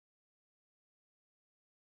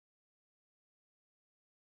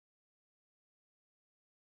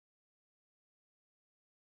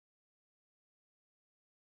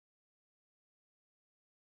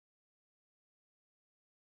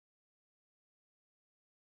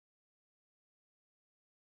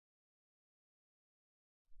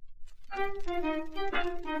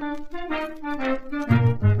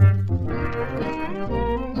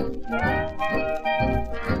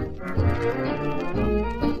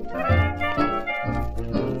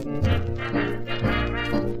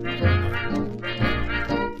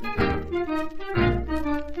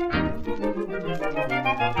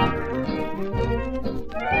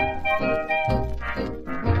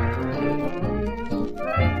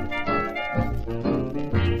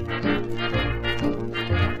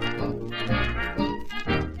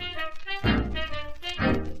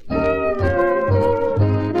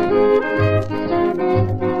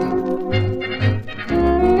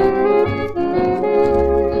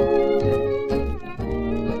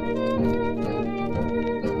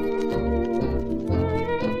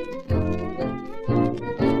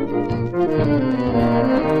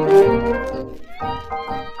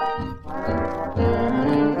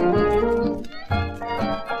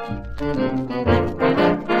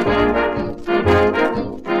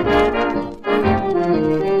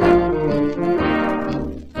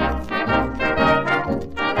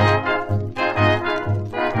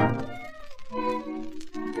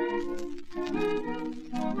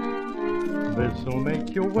This'll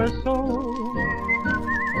make you whistle,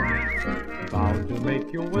 bound to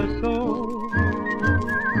make you whistle.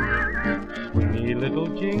 Swingy little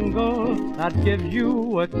jingle that gives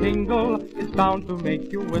you a tingle is bound to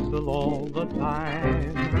make you whistle all the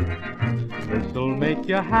time. This'll make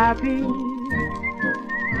you happy,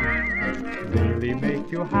 really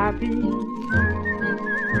make you happy.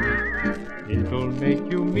 It'll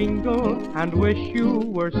make you mingle and wish you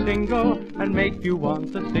were single and make you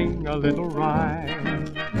want to sing a little rhyme.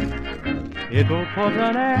 It'll put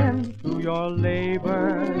an end to your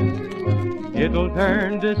labor. It'll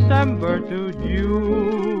turn December to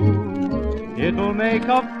June. It'll make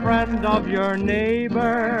a friend of your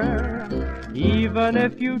neighbor, even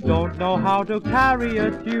if you don't know how to carry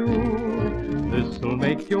a tune. This'll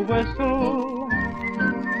make you whistle,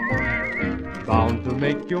 bound to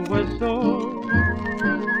make you whistle.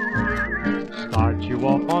 Start you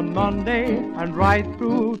off on Monday and right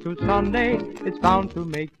through to Sunday. It's bound to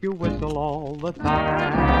make you whistle all the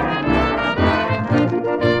time.